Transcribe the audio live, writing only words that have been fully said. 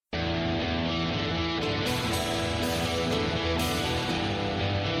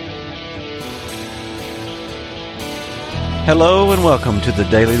Hello and welcome to the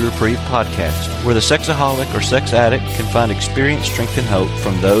Daily Reprieve Podcast, where the sexaholic or sex addict can find experience, strength, and hope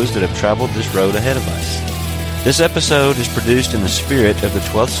from those that have traveled this road ahead of us. This episode is produced in the spirit of the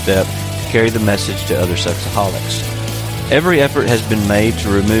 12th step to carry the message to other sexaholics. Every effort has been made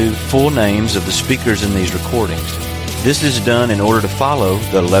to remove full names of the speakers in these recordings. This is done in order to follow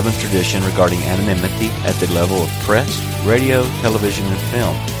the 11th tradition regarding anonymity at the level of press, radio, television, and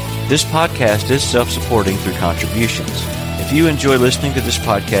film. This podcast is self-supporting through contributions. If you enjoy listening to this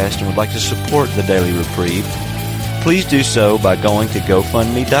podcast and would like to support the Daily Reprieve, please do so by going to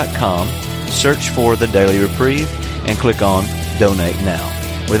GoFundMe.com, search for the Daily Reprieve, and click on Donate Now.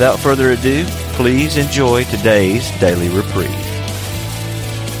 Without further ado, please enjoy today's Daily Reprieve.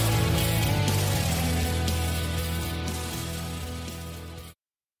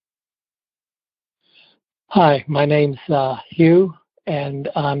 Hi, my name's Hugh, and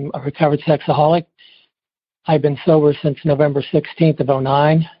I'm a recovered sexaholic. I've been sober since November 16th of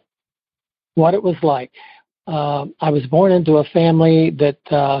 2009. What it was like. I was born into a family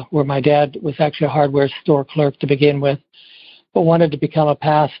that where my dad was actually a hardware store clerk to begin with, but wanted to become a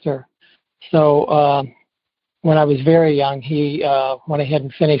pastor. So when I was very young, he went ahead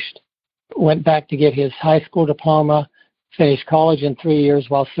and went back to get his high school diploma, finished college in 3 years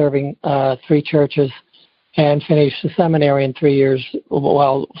while serving 3 churches, and finished the seminary in 3 years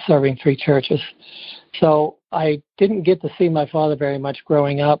while serving 3 churches. So I didn't get to see my father very much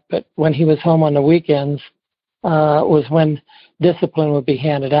growing up, but when he was home on the weekends was when discipline would be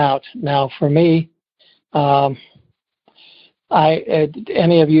handed out. Now, for me, any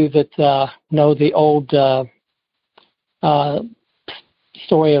of you that know the old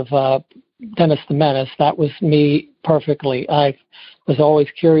story of Dennis the Menace, that was me perfectly. I was always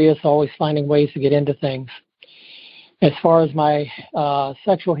curious, always finding ways to get into things. As far as my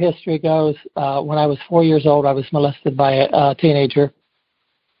sexual history goes, when I was 4 years old, I was molested by a teenager.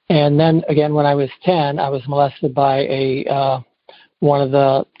 And then again, when I was 10, I was molested by one of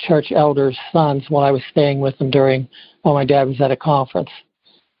the church elders' sons while I was staying with them while my dad was at a conference.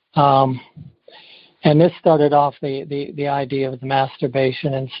 And this started off the idea of the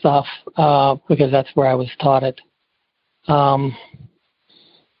masturbation and stuff, because that's where I was taught it.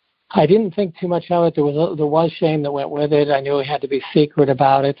 I didn't think too much of it. There was shame that went with it. I knew I had to be secret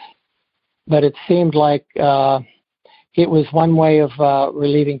about it, but it seemed like it was one way of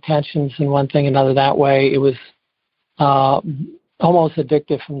relieving tensions and one thing another that way. It was almost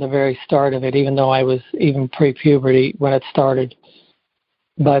addictive from the very start of it, even though I was even pre-puberty when it started.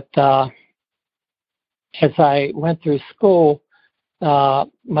 But as I went through school,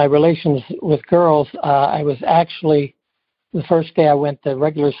 my relations with girls, I was actually, the first day I went to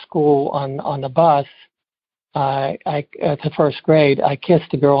regular school on the bus, to first grade, I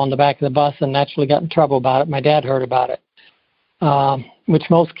kissed a girl on the back of the bus and naturally got in trouble about it. My dad heard about it, which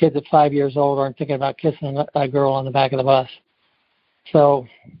most kids at 5 years old aren't thinking about kissing a girl on the back of the bus. So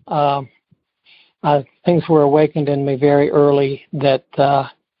things were awakened in me very early that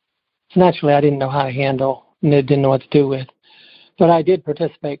naturally I didn't know how to handle and didn't know what to do with. But I did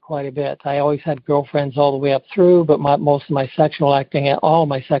participate quite a bit. I always had girlfriends all the way up through, but most of my sexual acting out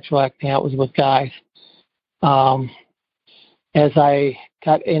was with guys. As I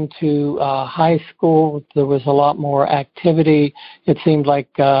got into high school, there was a lot more activity. It seemed like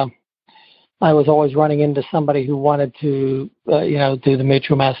I was always running into somebody who wanted to, do the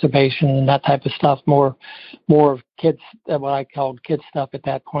mutual masturbation and that type of stuff, more of kids, what I called kid stuff at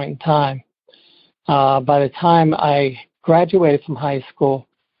that point in time. By the time I graduated from high school,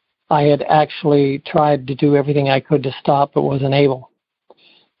 I had actually tried to do everything I could to stop, but wasn't able.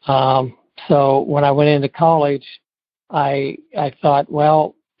 So when I went into college, I thought,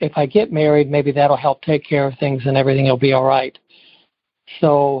 well, if I get married, maybe that'll help take care of things and everything will be all right.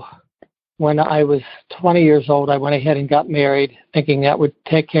 So when I was 20 years old, I went ahead and got married, thinking that would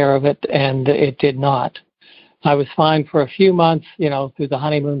take care of it, and it did not. I was fine for a few months, through the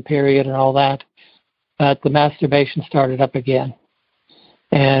honeymoon period and all that. But the masturbation started up again.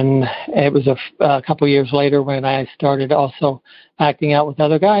 And it was a couple of years later when I started also acting out with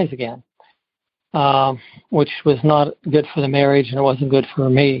other guys again, which was not good for the marriage and it wasn't good for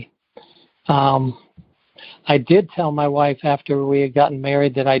me. I did tell my wife after we had gotten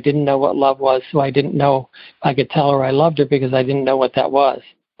married that I didn't know what love was, so I didn't know if I could tell her I loved her because I didn't know what that was,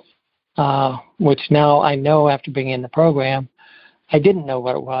 which now I know after being in the program, I didn't know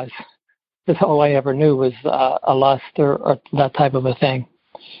what it was. Because all I ever knew was a lust or that type of a thing.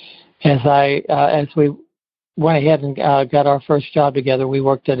 As we went ahead and got our first job together, we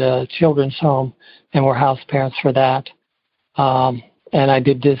worked at a children's home and were house parents for that. And I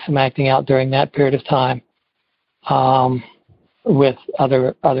did some acting out during that period of time. with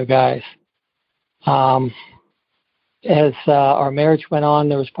other guys. As our marriage went on,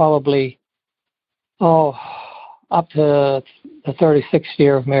 there was probably up to the 36th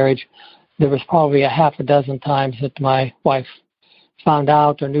year of marriage, there was probably a half a dozen times that my wife found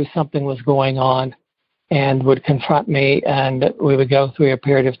out or knew something was going on and would confront me, and we would go through a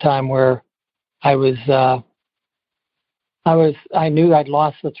period of time where I knew I'd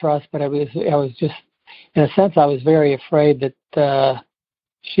lost the trust, but I was just, in a sense, I was very afraid that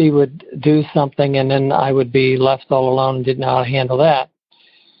she would do something and then I would be left all alone and didn't know how to handle that.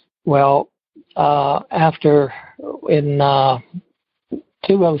 Well, after in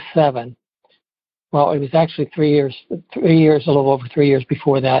 2007, well, it was actually 3 years, a little over 3 years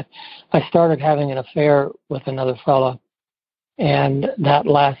before that, I started having an affair with another fella, and that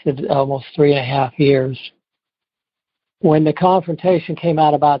lasted almost 3.5 years. When the confrontation came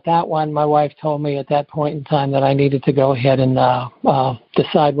out about that one, my wife told me at that point in time that I needed to go ahead and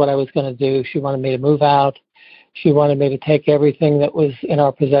decide what I was going to do. She wanted me to move out. She wanted me to take everything that was in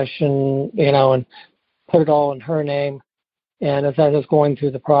our possession, and put it all in her name. And as I was going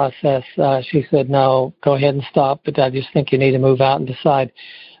through the process, she said, no, go ahead and stop, but I just think you need to move out and decide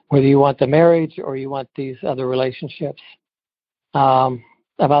whether you want the marriage or you want these other relationships.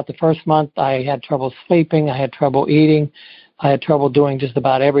 About the first month, I had trouble sleeping, I had trouble eating, I had trouble doing just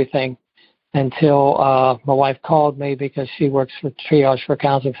about everything until my wife called me because she works for Triage for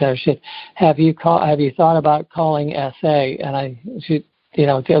Counseling Center. She said, have you thought about calling SA? And she you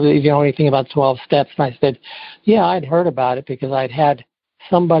know anything about 12 steps? And I said, yeah, I'd heard about it because I'd had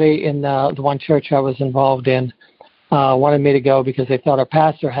somebody in the one church I was involved in wanted me to go because they thought our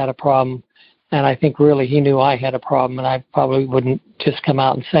pastor had a problem. And I think really he knew I had a problem, and I probably wouldn't just come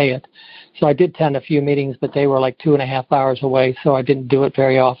out and say it. So I did attend a few meetings, but they were like 2.5 hours away, so I didn't do it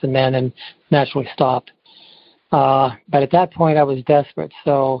very often then and naturally stopped. But at that point, I was desperate.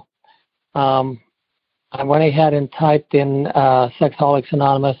 So I went ahead and typed in Sexaholics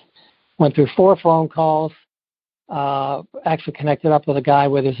Anonymous, went through 4 phone calls, actually connected up with a guy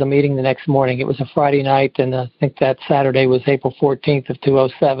where there's a meeting the next morning. It was a Friday night, and I think that Saturday was April 14th of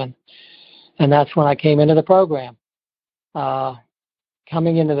 2007. And that's when I came into the program.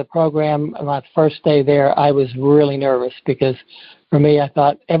 Coming into the program, my first day there, I was really nervous because for me, I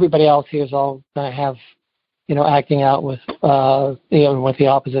thought everybody else here is all going to have, acting out with, with the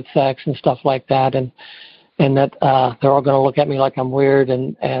opposite sex and stuff like that. And that they're all going to look at me like I'm weird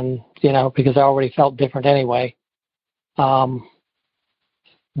and because I already felt different anyway. But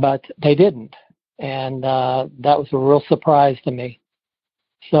they didn't. And that was a real surprise to me.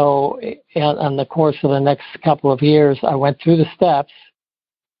 So in the course of the next couple of years, I went through the steps.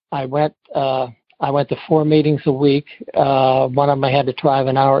 I went to 4 meetings a week. One of them I had to drive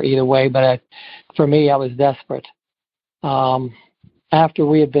an hour either way, but for me, I was desperate. After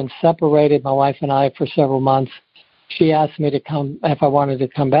we had been separated, my wife and I, for several months, she asked me to come if I wanted to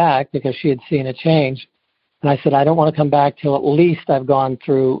come back because she had seen a change. And I said, I don't want to come back till at least I've gone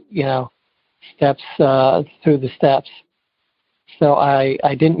through, steps, through the steps. So I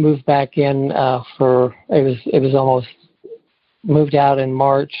didn't move back in it was almost moved out in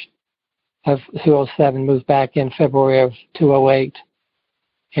March of 2007, moved back in February of 2008.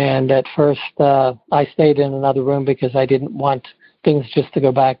 And at first I stayed in another room because I didn't want things just to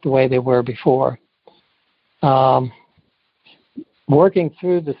go back the way they were before. Working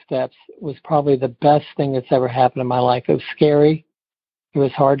through the steps was probably the best thing that's ever happened in my life. It was scary. It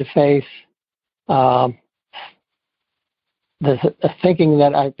was hard to face. The thinking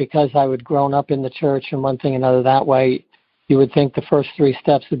that because I had grown up in the church and one thing and another that way, you would think the first 3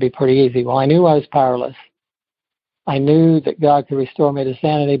 steps would be pretty easy. Well, I knew I was powerless. I knew that God could restore me to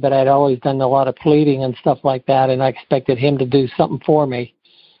sanity, but I'd always done a lot of pleading and stuff like that, and I expected Him to do something for me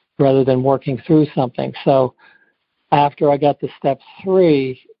rather than working through something. So after I got to step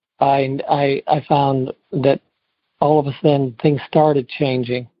 3, I found that all of a sudden things started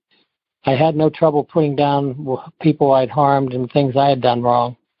changing. I had no trouble putting down people I'd harmed and things I had done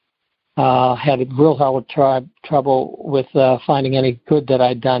wrong. Had a real hard trouble with finding any good that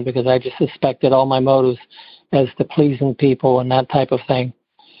I'd done because I just suspected all my motives as to pleasing people and that type of thing.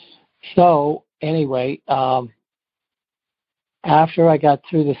 So anyway, after I got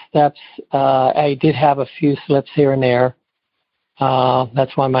through the steps, I did have a few slips here and there.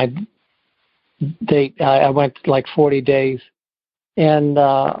 That's why my date, I went like 40 days. And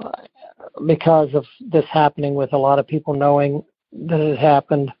because of this happening with a lot of people knowing that it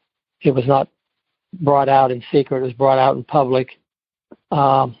happened, it was not brought out in secret. It was brought out in public.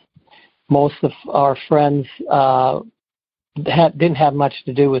 Most of our friends didn't have much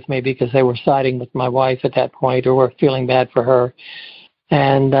to do with me because they were siding with my wife at that point, or were feeling bad for her.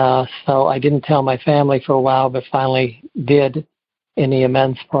 And so I didn't tell my family for a while, but finally did in the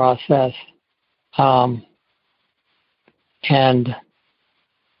amends process. And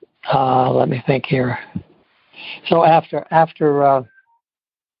let me think here. So after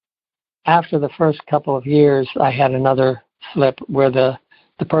the first couple of years, I had another slip where the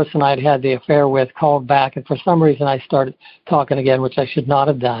person I'd had the affair with called back, and for some reason I started talking again, which I should not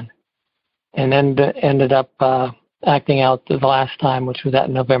have done, and then ended up acting out the last time, which was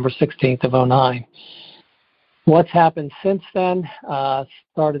that November 16th of 2009. What's happened since then?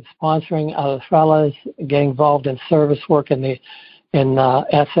 Started sponsoring other fellas, getting involved in service work in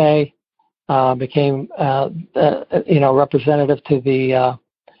SA. Became representative to the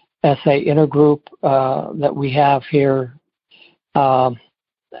SA intergroup that we have here.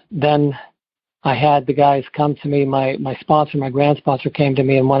 Then I had the guys come to me. My sponsor, my grand sponsor, came to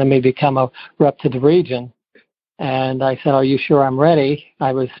me and wanted me to become a rep to the region. And I said, "Are you sure I'm ready?"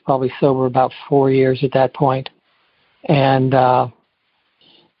 I was probably sober about 4 years at that point. And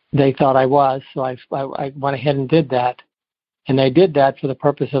they thought I was, so I went ahead and did that. And they did that for the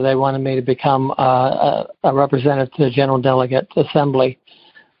purpose of they wanted me to become a representative to the General Delegate Assembly,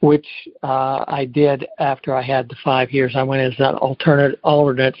 which I did after I had the 5 years. I went as an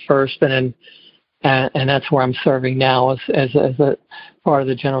alternate first, and that's where I'm serving now as a part of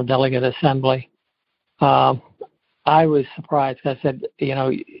the General Delegate Assembly. I was surprised. I said,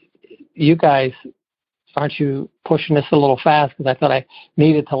 you guys, aren't you pushing this a little fast? Because I thought I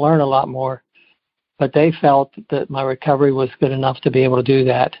needed to learn a lot more. But they felt that my recovery was good enough to be able to do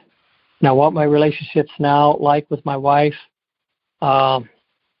that. Now, what my relationship's now like with my wife,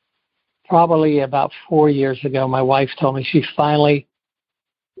 probably about 4 years ago, my wife told me she finally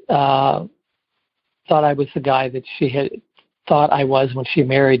thought I was the guy that she had thought I was when she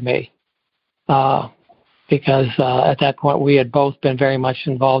married me. Because at that point we had both been very much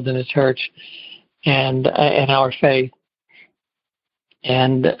involved in the church and in our faith.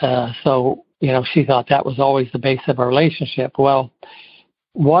 And so, she thought that was always the base of our relationship. Well,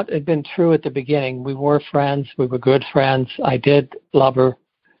 what had been true at the beginning, we were friends, we were good friends. I did love her.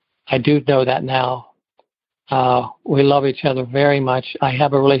 I do know that now. We love each other very much. I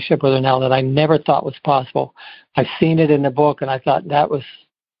have a relationship with her now that I never thought was possible. I've seen it in the book, and I thought that was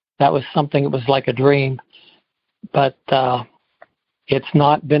something. It was like a dream. But it's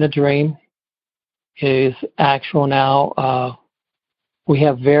not been a dream. It is actual now. We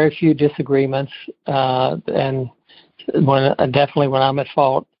have very few disagreements, and definitely when I'm at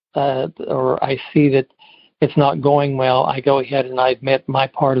fault or I see that it's not going well, I go ahead and I admit my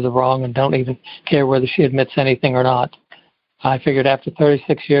part of the wrong and don't even care whether she admits anything or not. I figured after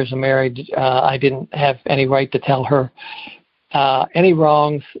 36 years of marriage, I didn't have any right to tell her any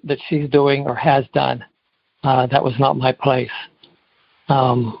wrongs that she's doing or has done. That was not my place.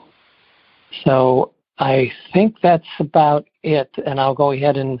 So I think that's about it, and I'll go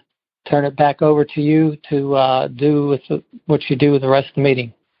ahead and turn it back over to you to do with what you do with the rest of the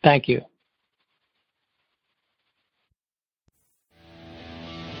meeting. Thank you.